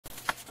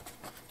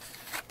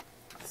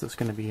This is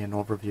going to be an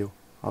overview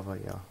of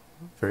a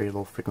very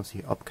low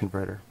frequency up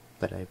converter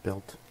that I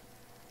built.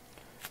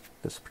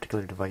 This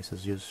particular device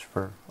is used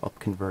for up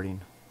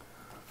converting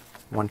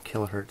 1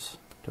 kilohertz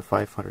to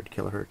 500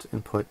 kilohertz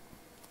input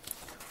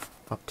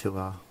up to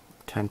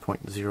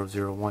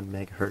 10.001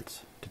 megahertz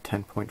to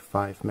 10.5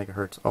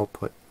 megahertz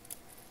output.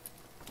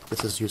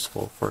 This is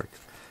useful for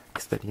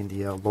extending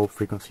the low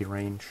frequency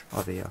range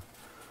of a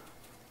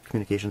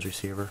communications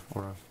receiver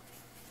or a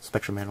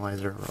spectrum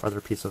analyzer or other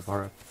piece of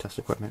RF test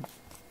equipment.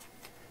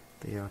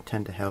 They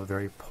tend to have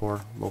very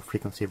poor low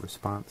frequency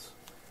response.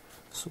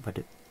 So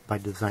by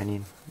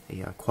designing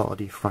a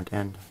quality front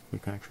end, we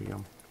can actually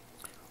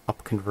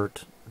up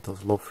convert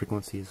those low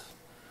frequencies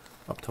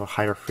up to a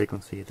higher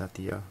frequency that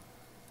the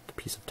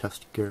piece of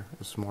test gear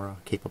is more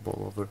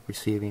capable of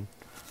receiving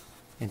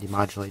and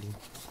demodulating.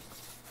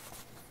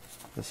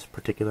 This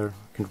particular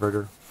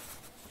converter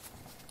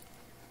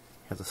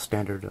has a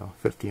standard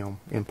 50 ohm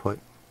input.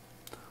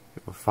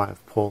 We have a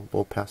 5-pole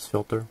low pass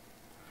filter.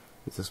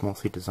 This is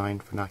mostly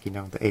designed for knocking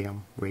down the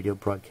AM radio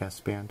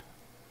broadcast band.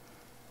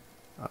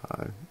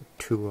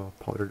 2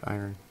 powdered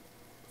iron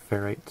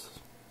ferrites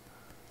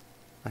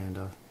and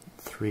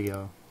 3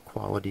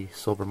 quality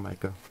silver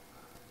mica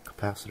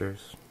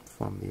capacitors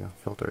from the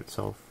filter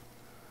itself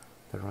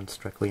that runs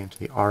directly into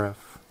the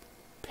RF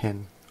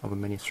pin of a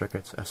mini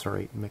circuit's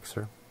SR8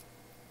 mixer.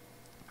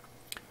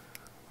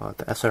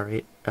 The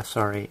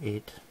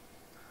SR8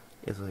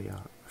 is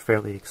a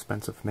fairly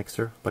expensive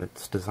mixer, but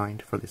it's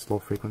designed for these low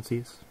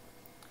frequencies.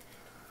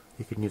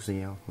 You can use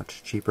a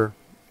much cheaper,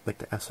 like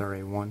the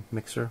SRA1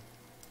 mixer,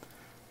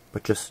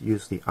 but just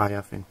use the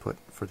IF input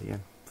for the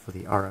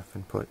RF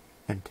input,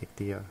 and take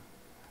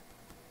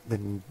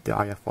then the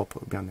IF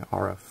output would be on the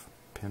RF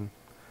pin.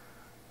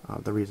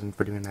 The reason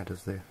for doing that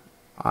is the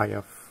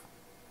IF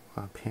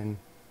pin,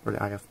 or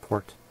the IF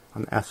port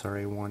on the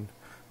SRA1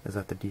 is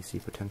at the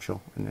DC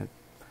potential, and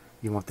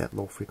you want that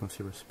low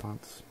frequency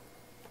response.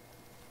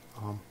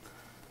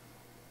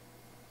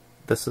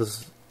 This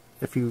is,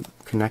 if you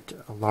connect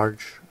a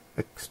large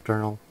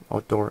external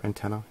outdoor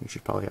antenna, you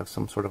should probably have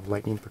some sort of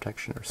lightning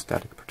protection or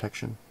static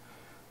protection.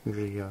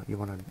 Usually you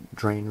want a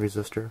drain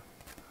resistor,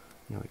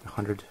 like a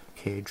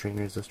 100K drain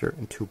resistor,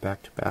 and 2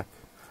 back-to-back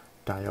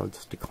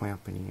diodes to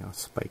clamp any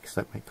spikes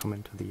that might come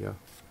into the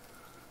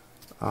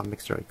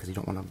mixer, because you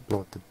don't want to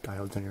blow up the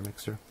diodes on your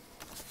mixer.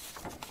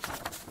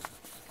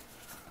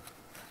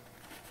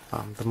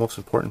 The most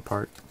important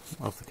part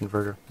of the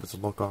converter is the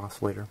local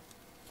oscillator.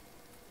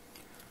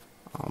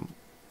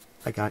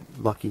 I got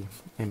lucky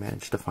and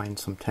managed to find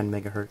some 10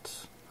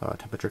 megahertz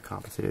temperature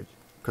compensated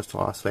crystal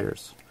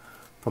oscillators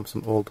from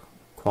some old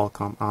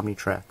Qualcomm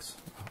Omnitrax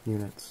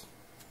units.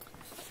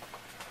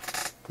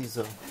 These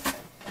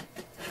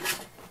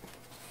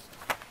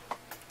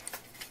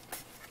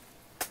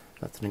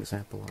that's an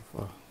example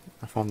of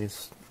I found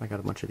these. I got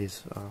a bunch of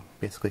these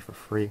basically for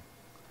free.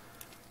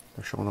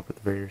 They're showing up at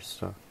the various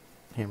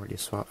Ham Radio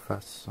Swap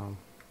Fests.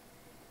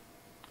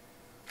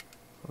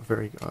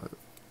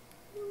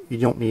 You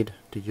don't need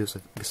to use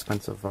an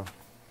expensive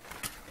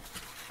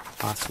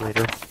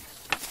oscillator,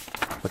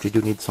 but you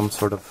do need some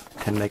sort of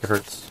 10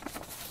 megahertz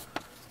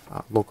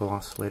local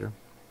oscillator.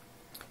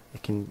 You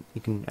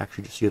can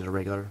actually just use a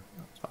regular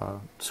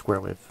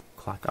square wave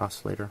clock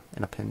oscillator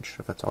in a pinch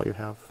if that's all you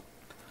have.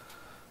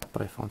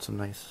 But I found some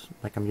nice,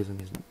 like I'm using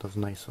those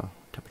nice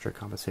temperature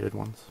compensated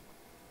ones.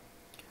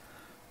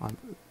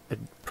 It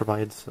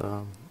provides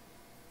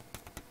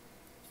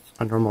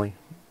normally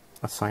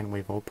a sine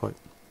wave output,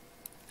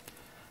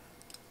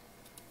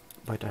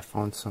 but I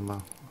found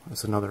some,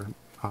 as another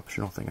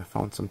optional thing, I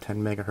found some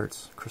 10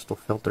 megahertz crystal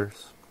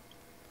filters.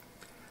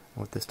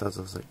 And what this does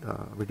is it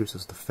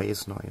reduces the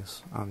phase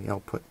noise on the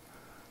output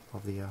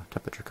of the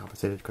temperature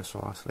compensated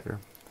crystal oscillator.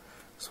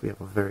 So we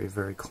have a very,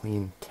 very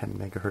clean 10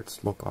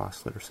 megahertz local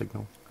oscillator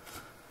signal.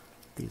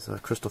 These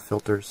crystal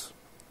filters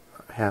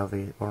have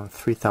around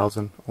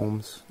 3,000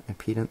 ohms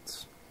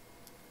impedance,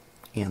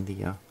 and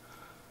the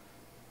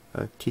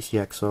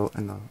TCXO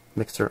and the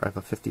mixer I have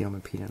a 50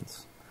 ohm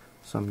impedance.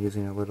 So I'm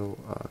using a little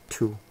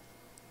two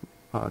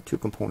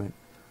component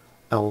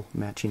L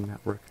matching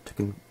network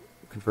to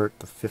convert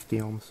the 50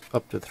 ohms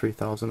up to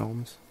 3,000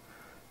 ohms,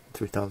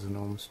 3,000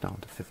 ohms down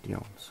to 50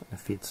 ohms, and it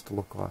feeds the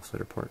local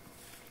oscillator port.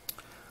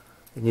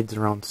 It needs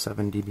around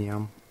 7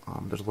 dBm.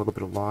 There's a little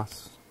bit of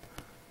loss.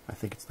 I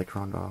think it's like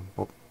around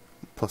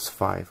plus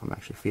 5 I'm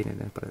actually feeding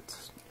it, but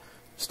it's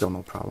still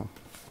no problem.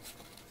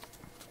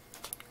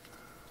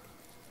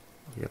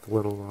 We have a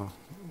little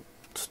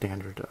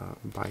standard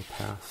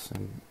bypass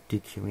and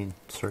dequeuing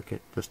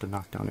circuit just to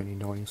knock down any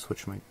noise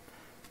which might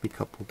be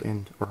coupled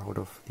in or out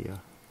of the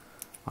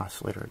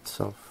oscillator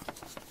itself.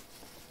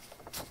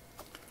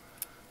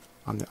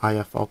 On the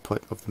IF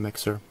output of the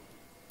mixer,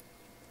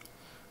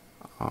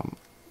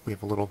 we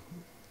have a little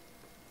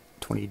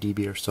 20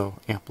 dB or so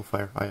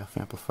amplifier, IF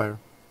amplifier.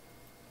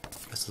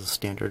 This is a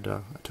standard,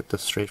 I took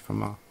this straight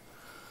from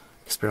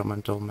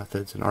experimental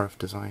methods in RF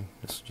design.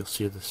 You'll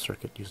see this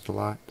circuit used a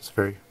lot. It's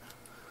very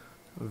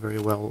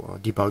well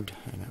debugged,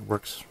 and it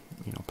works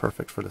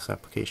perfect for this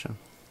application.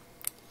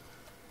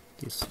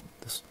 this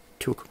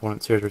two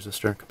component series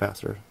resistor and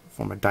capacitor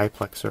form a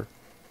diplexer.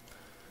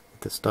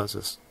 What this does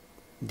is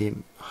the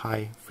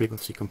high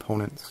frequency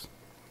components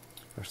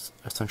are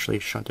essentially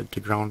shunted to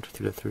ground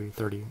through the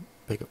 330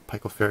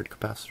 picofarad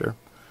capacitor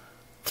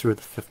through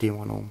the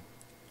 51 ohm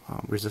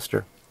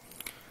resistor.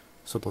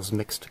 So those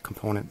mixed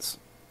components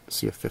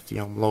see a 50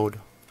 ohm load,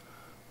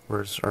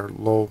 whereas our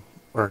low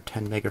or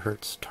 10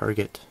 megahertz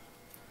target,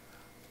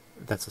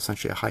 that's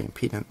essentially a high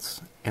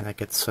impedance, and that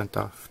gets sent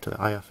off to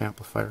the IF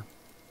amplifier.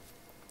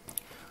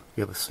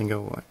 We have a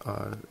single,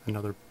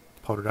 another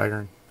powdered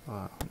iron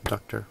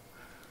inductor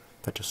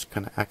that just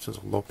kind of acts as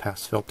a low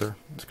pass filter.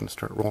 It's going to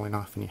start rolling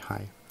off any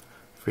high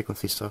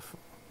frequency stuff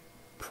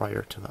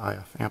prior to the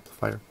IF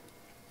amplifier.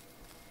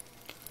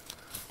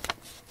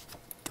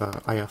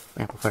 The IF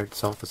amplifier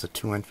itself is a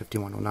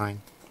 2N5109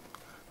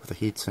 with a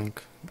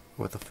heatsink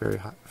with a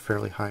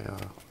fairly high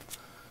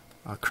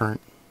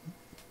current.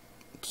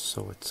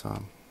 So it's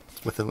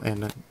with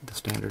the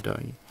standard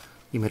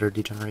emitter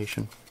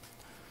degeneration.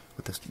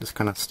 With this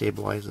kind of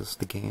stabilizes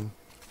the gain,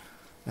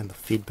 and the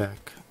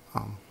feedback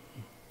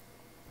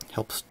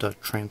helps to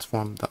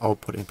transform the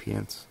output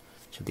impedance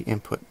to the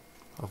input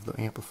of the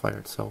amplifier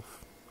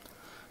itself.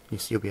 You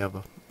see we have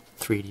a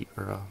 3D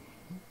or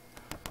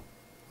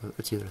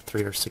it's either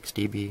 3 or 6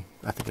 dB.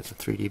 I think it's a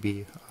 3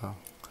 dB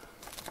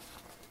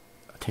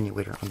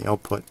attenuator on the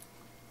output.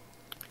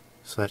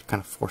 So that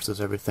kind of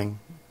forces everything,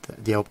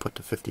 the output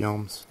to 50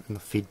 ohms, and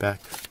the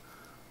feedback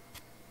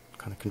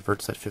kind of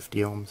converts that 50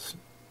 ohms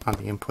on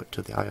the input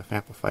to the IF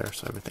amplifier,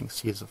 so everything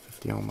sees a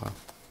 50 ohm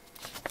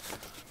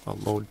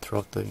load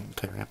throughout the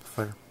entire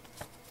amplifier.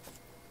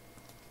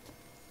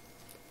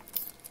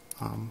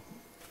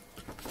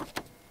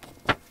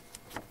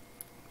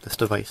 This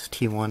device,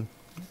 T1,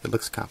 it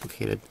looks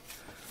complicated,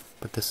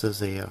 but this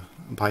is a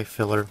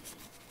bifiller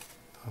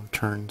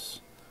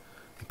turns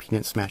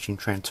impedance matching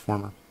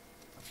transformer.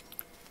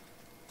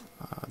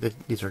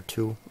 These are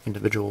two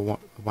individual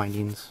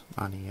windings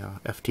on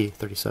a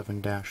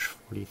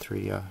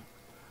FT37-43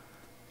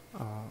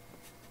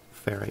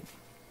 ferrite.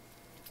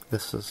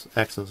 This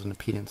acts as an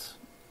impedance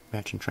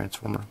matching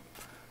transformer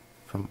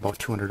from about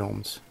 200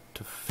 ohms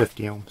to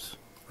 50 ohms.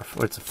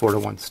 Or it's a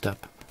 4-to-1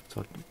 step,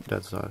 so it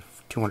does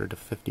 200 to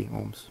 50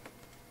 ohms.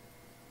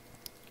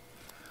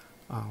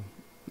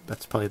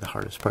 That's probably the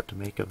hardest part to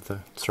make of the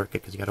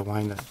circuit, because you got to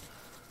wind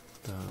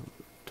the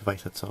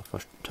device itself.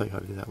 I'll tell you how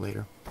to do that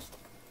later.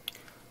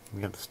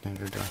 We have the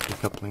standard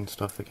decoupling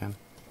stuff again.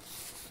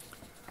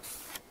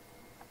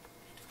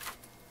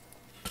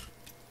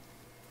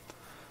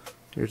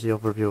 Here's the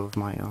overview of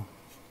my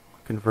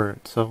converter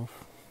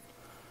itself.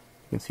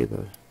 You can see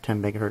the 10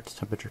 megahertz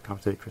temperature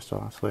compensated crystal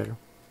oscillator.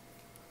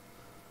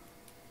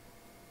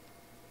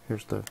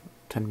 Here's the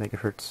 10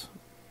 megahertz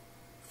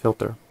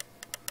filter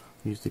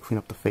used to clean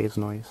up the phase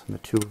noise, and the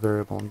two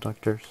variable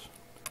inductors.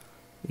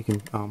 You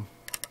can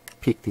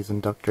peak these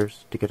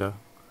inductors to get the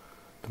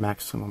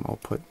maximum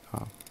output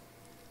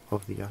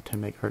of the 10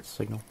 megahertz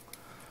signal.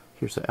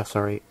 Here's the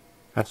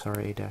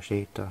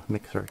SRA-8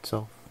 mixer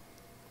itself.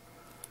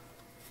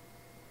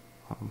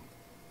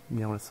 You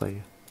notice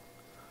I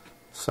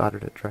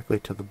soldered it directly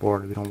to the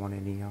board. We don't want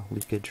any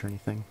leakage or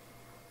anything.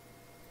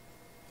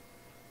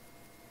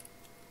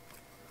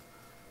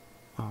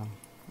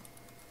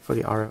 For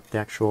the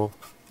actual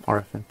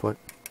RF input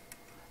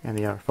and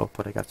the RF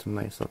output, I got some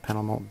nice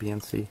panel mount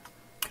BNC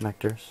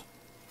connectors.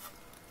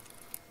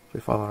 We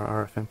follow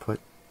our RF input.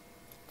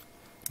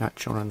 Not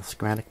shown on the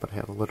schematic, but I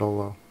have a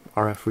little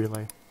RF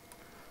relay.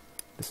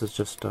 This is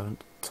just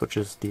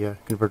switches the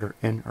converter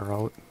in or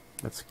out.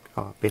 That's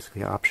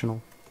basically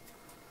optional.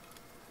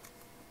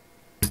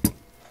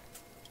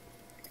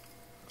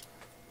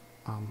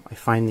 I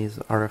find these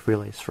RF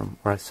relays from,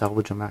 or I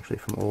salvage them actually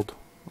from old,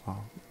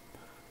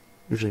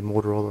 usually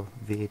Motorola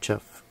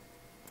VHF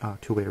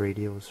two-way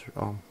radios.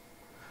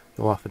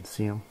 You'll often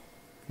see them.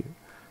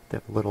 They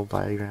have a little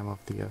diagram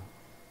of the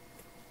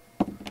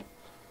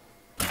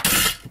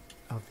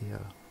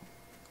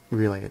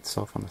relay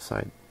itself on the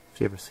side.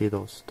 If you ever see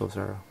those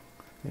are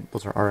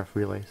RF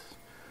relays.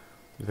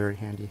 Very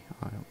handy.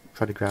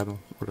 Try to grab them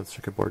or the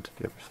circuit boards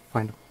if you ever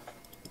find them.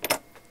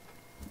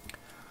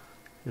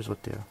 Here's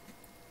what this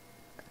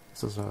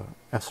is a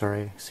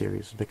SRA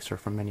series mixer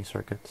from many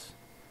circuits.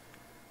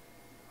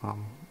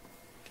 On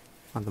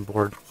the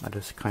board, I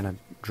just kind of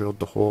drilled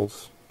the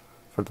holes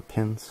for the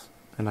pins,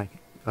 and I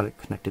got it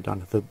connected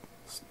onto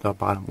the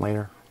bottom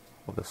layer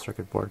of the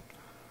circuit board.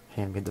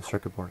 Hand made the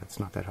circuit board. It's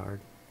not that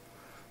hard,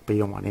 but you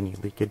don't want any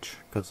leakage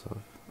because of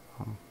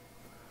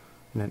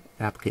in an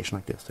application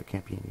like this. There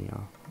can't be any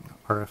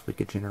RF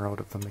leakage in or out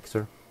of the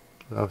mixer.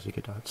 Otherwise, you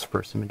get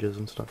sparse images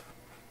and stuff.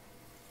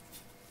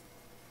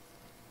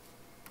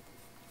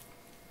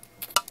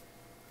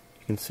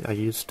 You can see I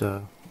used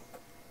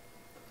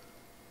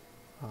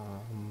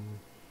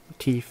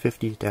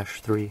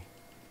T50-3.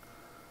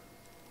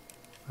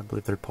 I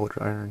believe they're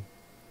powdered iron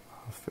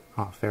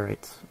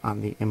ferrites on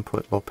the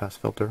input low-pass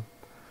filter.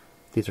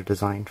 These are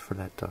designed for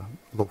that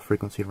low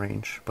frequency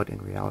range, but in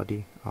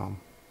reality,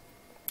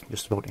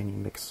 just about any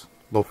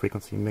low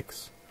frequency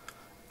mix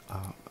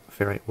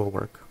ferrite will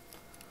work.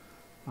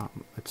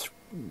 It's,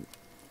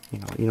 you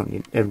don't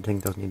need, everything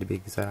doesn't need to be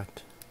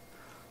exact.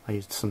 I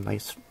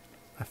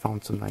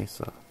found some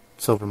nice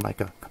silver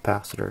mica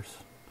capacitors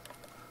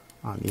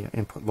on the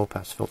input low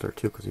pass filter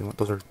too, because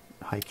those are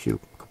high Q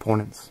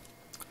components.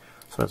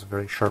 So it has a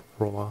very sharp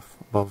roll off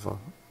above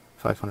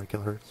 500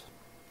 kilohertz.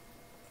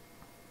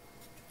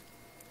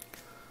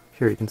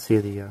 Here you can see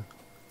the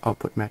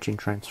output matching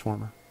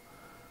transformer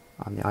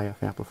on the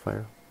IF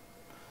amplifier.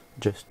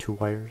 Just two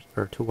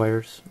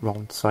wires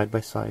rolling side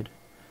by side,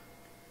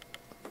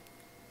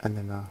 and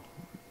then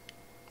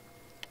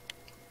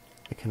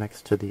it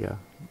connects to the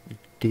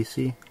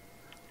DC,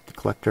 the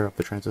collector of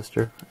the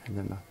transistor, and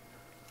then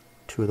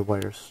two of the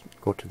wires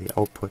go to the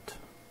output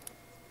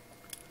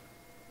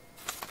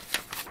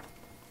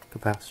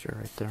capacitor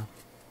right there.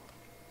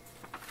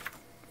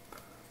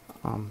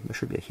 There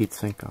should be a heat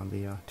sink on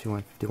the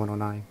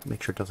T15109.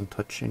 Make sure it doesn't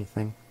touch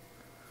anything.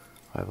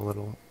 I have a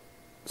little,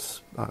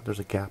 there's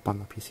a gap on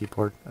the PC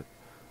board.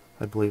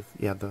 I believe,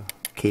 yeah, the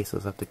case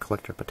is at the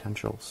collector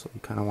potential, so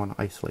you kind of want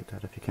to isolate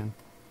that if you can.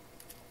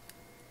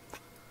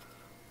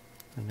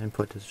 And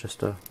input is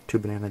just two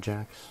banana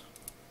jacks,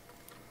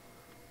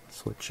 a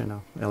switch, and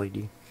a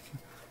LED.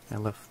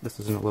 This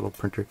is in a little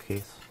printer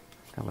case.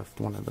 I left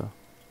one of the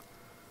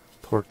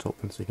ports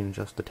open so you can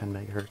adjust the 10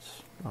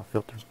 megahertz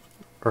filter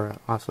or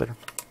oscillator.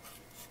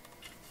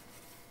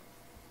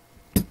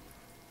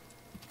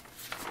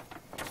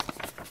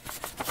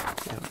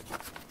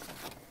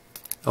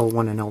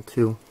 L1 and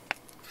L2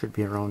 should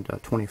be around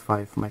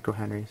 25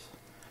 microhenries.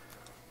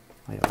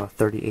 I have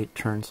 38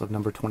 turns of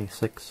number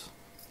 26.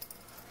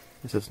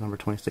 This is number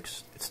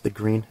 26. It's the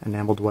green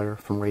enameled wire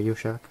from Radio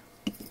Shack.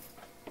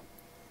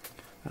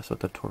 That's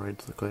what the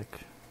toroids look like.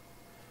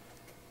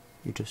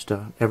 You just,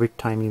 every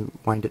time you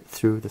wind it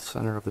through the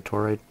center of the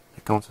toroid,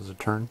 it counts as a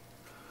turn.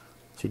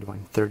 So you'd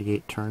wind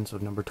 38 turns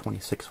of number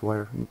 26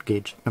 wire,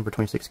 number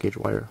 26 gauge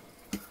wire.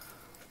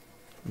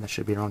 And that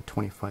should be around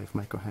 25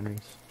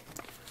 microhenries.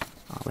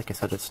 Like I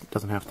said, it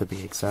doesn't have to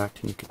be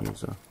exact, and you can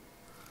use a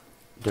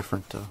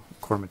different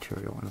core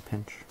material in a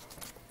pinch.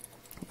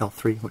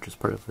 L3, which is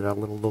part of that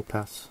little low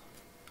pass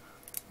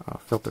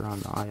filter on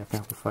the IF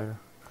amplifier.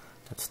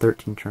 That's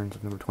 13 turns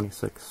of number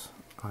 26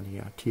 on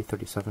the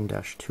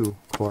T37-2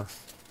 core.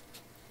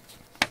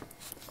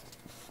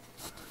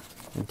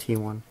 And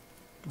T1,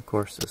 of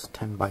course, is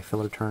 10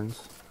 bifilar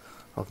turns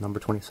of number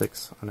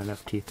 26 on an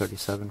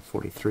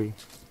FT3743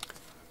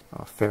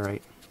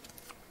 ferrite.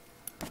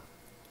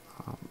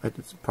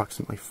 It's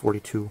approximately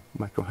 42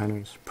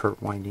 microhenries per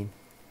winding.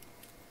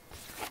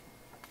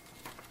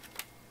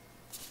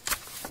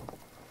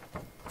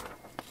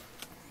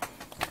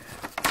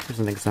 Here's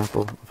an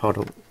example of how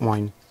to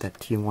wind that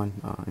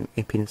T1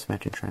 impedance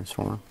matching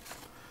transformer.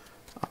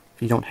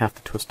 You don't have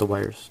to twist the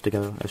wires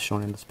together as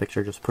shown in this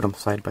picture, just put them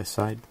side by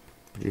side,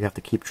 but you have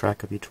to keep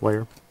track of each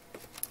wire.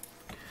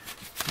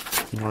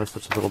 You notice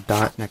there's a little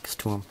dot next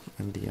to them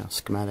in the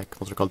schematic.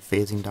 Those are called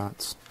phasing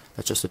dots.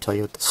 That's just to tell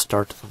you at the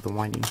start of the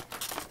winding.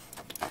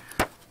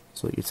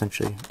 So you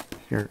essentially,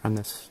 here on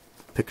this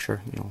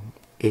picture,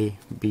 A,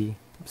 B,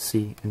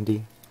 C, and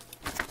D.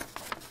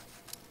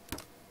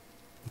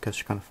 Because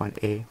you're going to find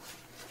A,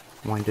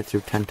 wind it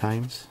through 10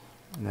 times,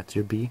 and that's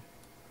your B.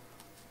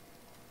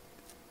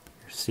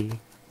 Your C,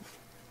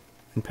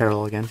 in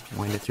parallel again,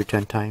 wind it through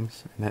 10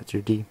 times, and that's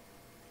your D.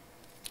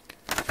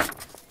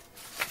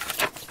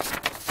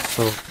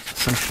 So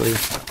essentially,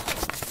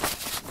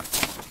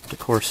 to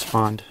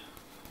correspond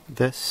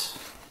this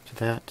to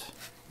that,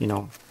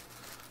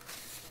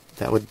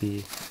 that would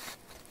be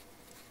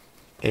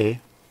A,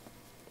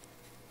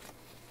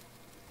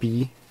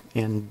 B,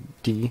 and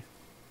D.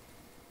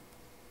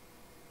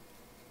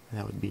 And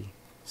that would be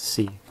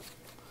C.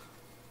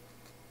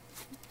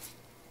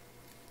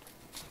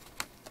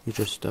 You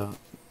just,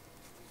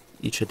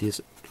 each of these,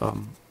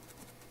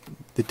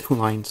 the two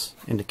lines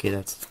indicate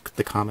that's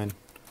the common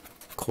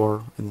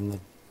core, and then the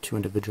two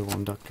individual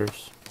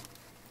inductors.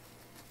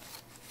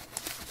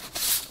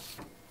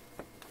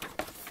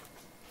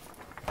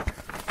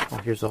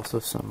 Well, here's also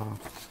some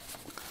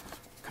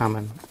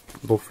common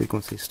low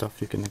frequency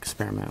stuff you can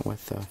experiment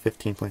with.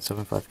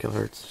 15.75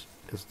 kilohertz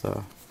is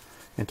the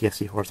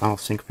NTSC horizontal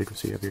sync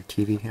frequency of your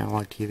TV,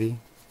 analog TV.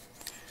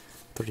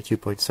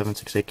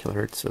 32.768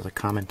 kilohertz is a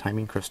common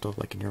timing crystal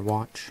like in your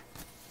watch.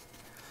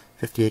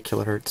 58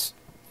 kilohertz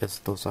is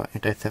those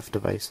anti-theft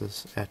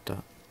devices at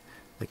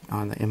like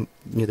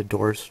near the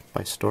doors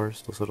by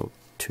stores. Those little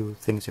two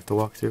things you have to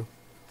walk through.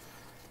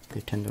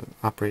 They tend to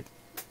operate,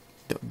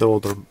 the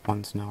older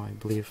ones now, I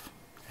believe,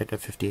 at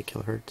 58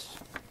 kilohertz.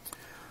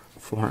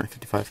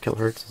 455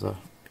 kilohertz is a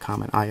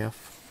common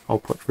IF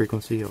output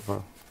frequency of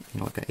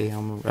like an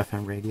AM or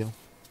FM radio.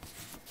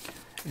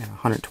 And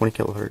 120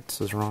 kilohertz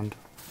is around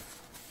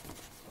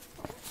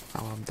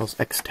those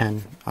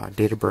X10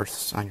 data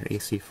bursts on your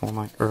AC phone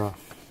line, or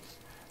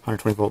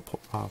 120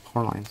 volt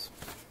power lines.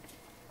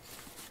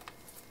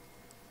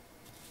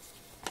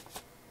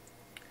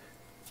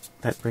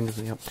 That brings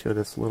me up to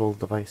this little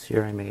device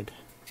here I made.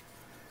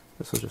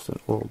 This is just an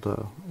old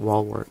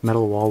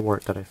metal wall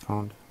wart that I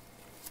found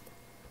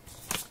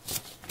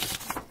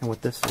And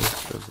what this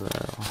is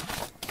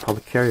called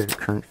a carrier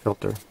current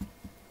filter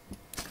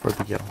for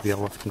the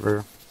VLF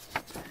converter.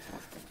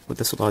 What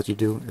this allows you to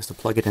do is to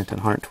plug it into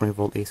 120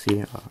 volt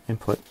AC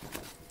input,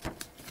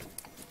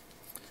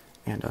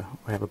 and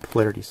I have a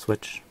polarity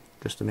switch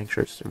just to make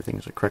sure everything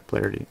is the correct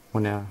polarity.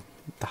 When the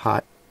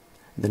hot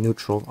and the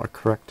neutral are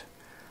correct,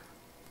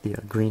 the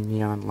green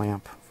neon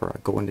lamp for a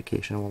go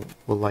indication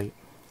will light.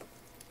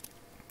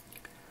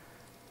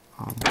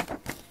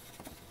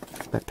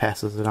 That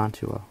passes it on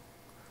to a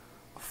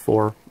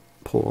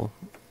 4-pole,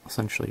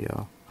 essentially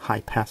a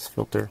high-pass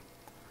filter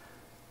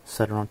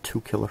set around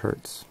 2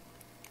 kilohertz.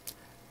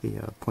 The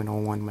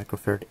 0.01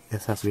 microfarad,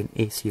 this has to be an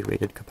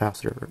AC-rated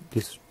capacitor.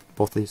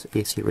 Both these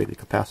AC-rated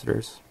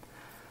capacitors,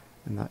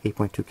 and the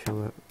 8.2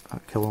 kilo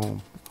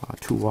ohm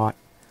 2 watt,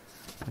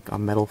 like a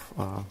metal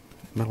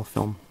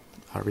film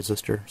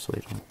resistor, so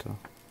they don't.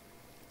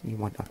 You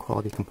want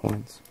quality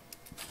components.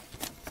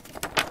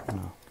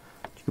 And,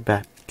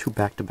 two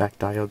back-to-back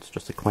diodes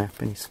just to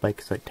clamp any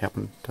spikes that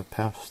happen to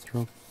pass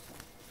through.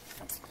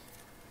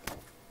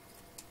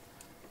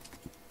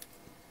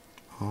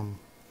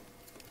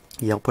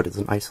 The output is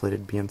an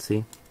isolated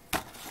BNC.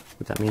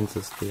 What that means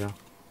is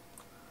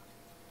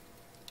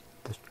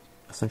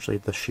essentially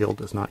the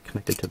shield is not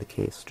connected to the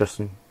case, just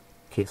in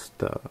case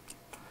the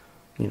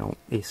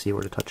AC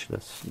were to touch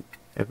this.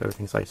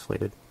 Everything's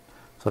isolated,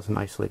 so it's an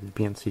isolated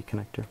BNC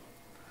connector.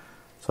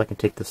 So I can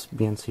take this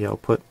BNC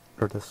output,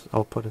 or this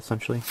output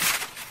essentially,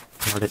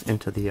 convert it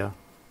into a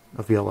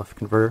VLF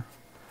converter.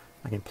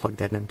 I can plug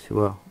that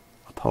into a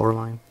power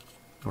line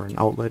or an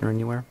outlet or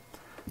anywhere.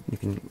 You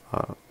can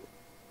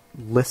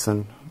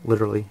listen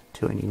literally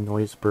to any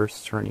noise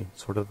bursts or any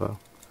sort of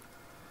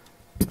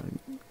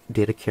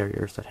data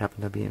carriers that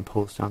happen to be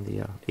imposed on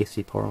the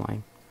AC power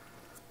line.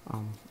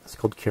 It's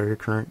called carrier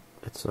current.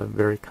 It's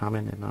very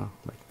common in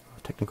like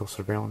technical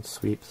surveillance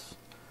sweeps.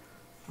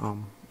 A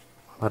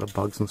lot of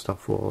bugs and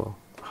stuff will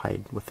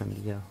hide within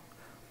the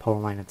power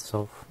line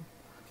itself,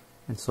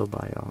 and so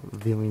by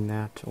viewing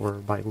that or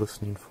by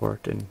listening for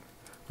it and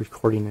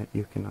recording it,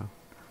 you can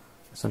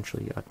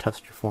essentially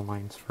test your phone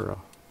lines for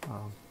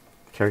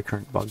carrier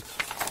current bugs.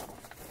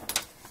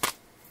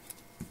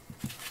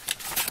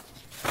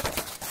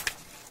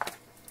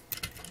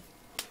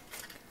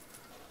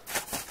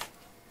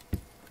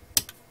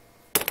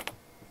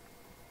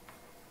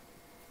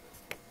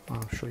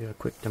 I'll show you a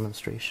quick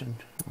demonstration.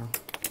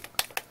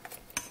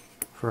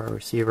 For our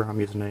receiver, I'm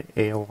using an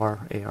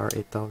AOR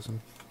AR8000.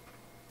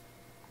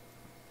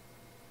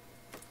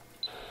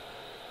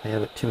 I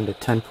have it tuned to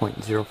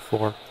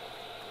 10.04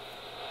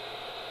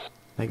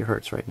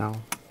 megahertz right now.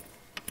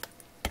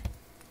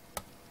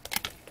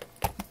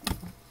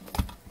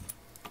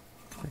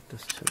 Connect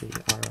this to the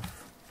RF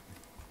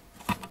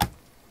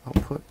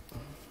output.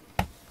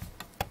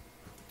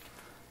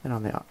 And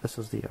on this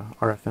is the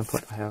RF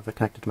input. I have it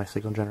connected to my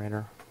signal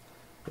generator.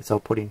 It's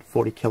outputting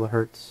 40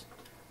 kilohertz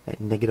at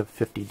negative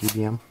 50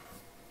 dBm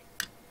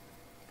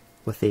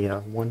with a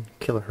 1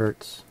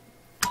 kilohertz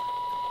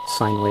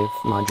sine wave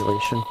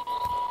modulation.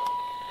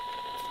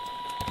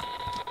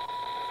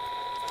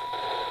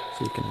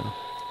 So you can,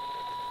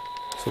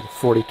 so the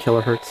 40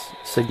 kilohertz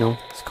signal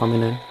is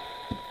coming in.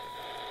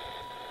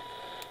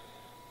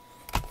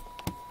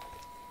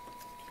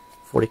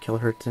 40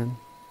 kilohertz in.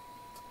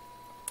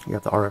 You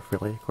have the RF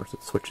relay, of course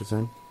it switches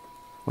in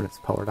when it's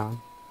powered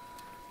on.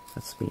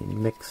 That's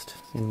being mixed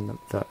in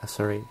the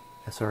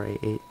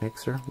SRA8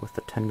 mixer with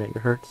the 10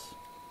 megahertz.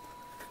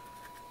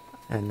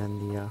 And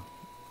then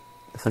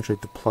essentially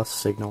the plus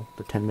signal,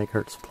 the 10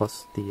 megahertz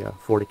plus the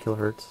 40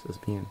 kilohertz, is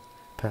being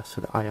passed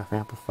to the IF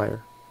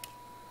amplifier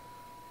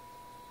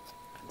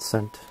and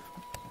sent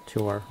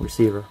to our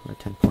receiver at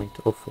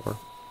 10.04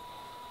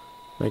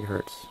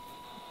 megahertz.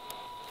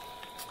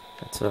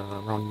 That's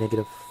around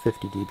negative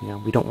 50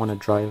 dBm. We don't want to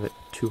drive it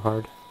too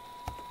hard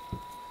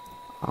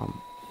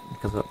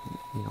because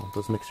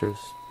those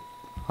mixers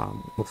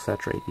will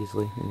saturate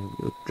easily, and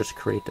you'll just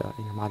create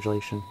your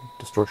modulation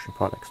distortion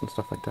products and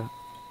stuff like that.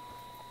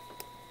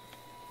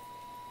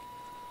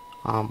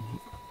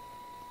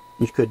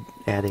 You could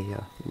add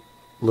a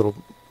little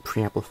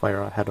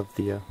preamplifier ahead of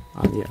the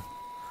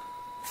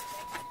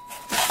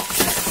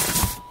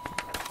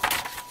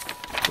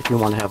if you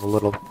want to have a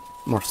little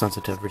more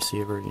sensitive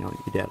receiver,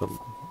 you'd add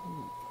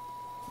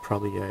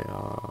probably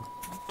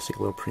just a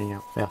little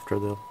preamp after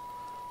the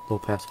low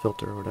pass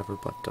filter or whatever,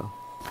 but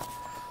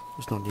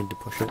there's no need to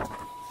push it.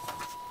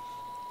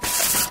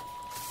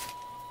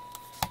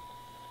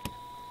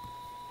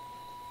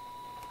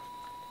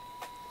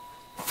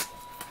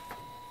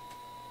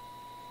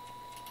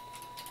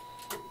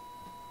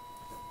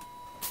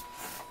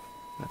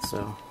 That's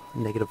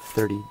negative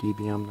 30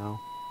 dBm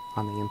now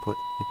on the input.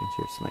 You can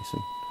see it's nice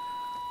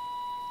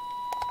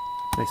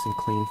and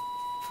clean.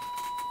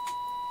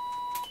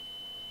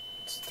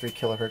 It's 3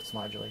 kilohertz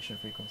modulation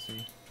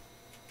frequency,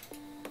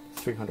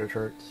 300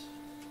 hertz,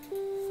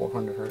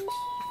 400 hertz,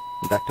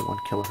 and back to 1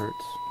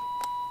 kilohertz.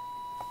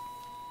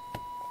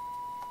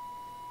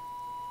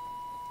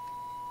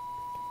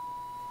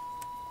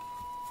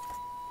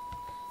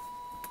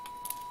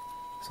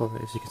 So So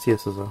as you can see,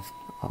 this is a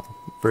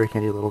very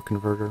handy little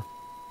converter.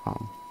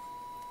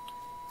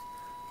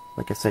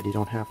 Like I said, you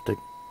don't have to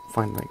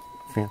find like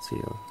fancy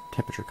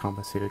temperature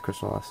compensated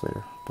crystal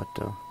oscillator, but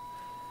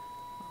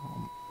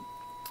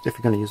if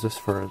you're going to use this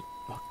for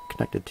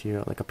connected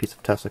to like a piece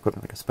of test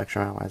equipment like a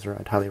spectrum analyzer,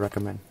 I'd highly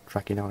recommend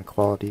tracking down a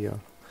quality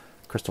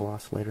crystal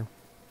oscillator,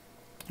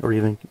 or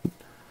even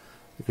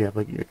if you have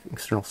like your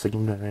external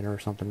signal generator or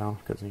something now,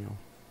 because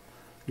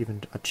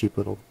even a cheap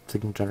little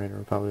signal generator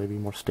would probably be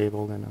more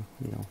stable than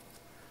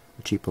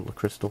a cheap little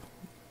crystal.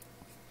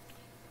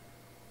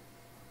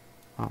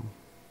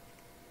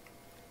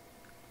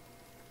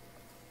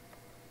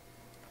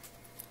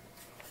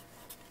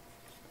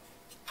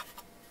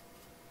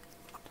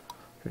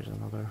 Here's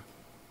another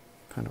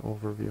kind of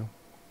overview.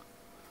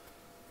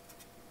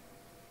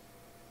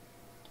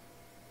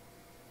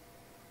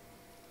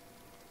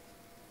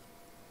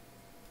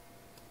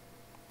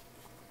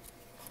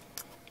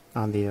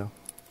 On the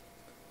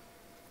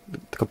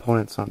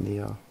components on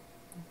the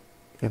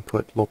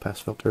input low-pass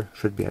filter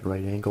should be at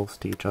right angles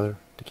to each other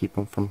to keep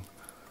them from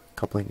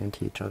coupling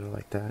into each other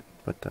like that,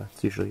 but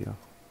it's usually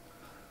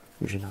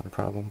not a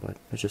problem, but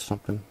it's just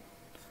something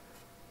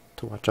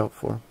to watch out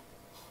for.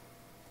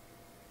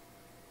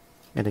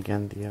 And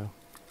again, the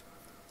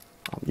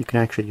you can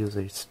actually use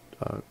a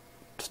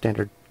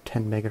standard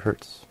 10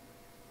 megahertz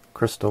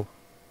crystal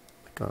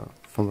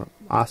from an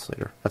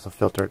oscillator as a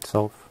filter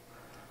itself.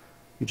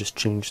 You just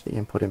change the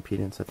input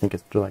impedance. I think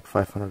it's like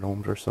 500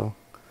 ohms or so.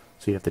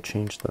 So you have to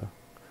change the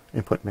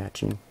input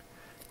matching.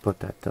 Put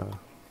that,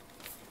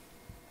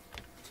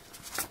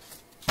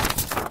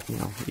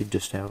 you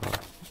just have a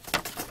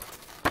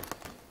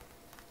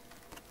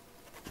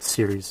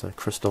series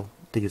crystal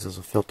to use as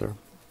a filter.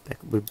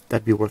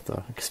 That'd be worth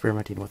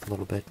experimenting with a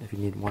little bit if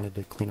you wanted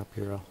to clean up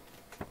your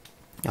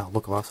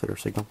local oscillator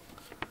signal.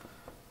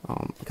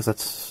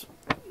 Because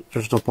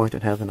there's no point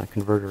in having a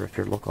converter if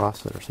your local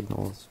oscillator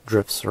signal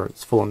drifts or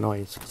it's full of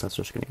noise, because that's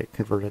just going to get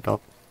converted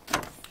up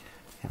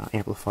and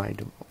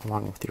amplified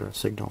along with your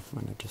signal,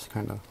 and it just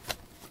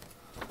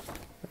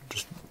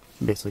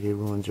basically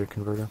ruins your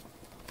converter.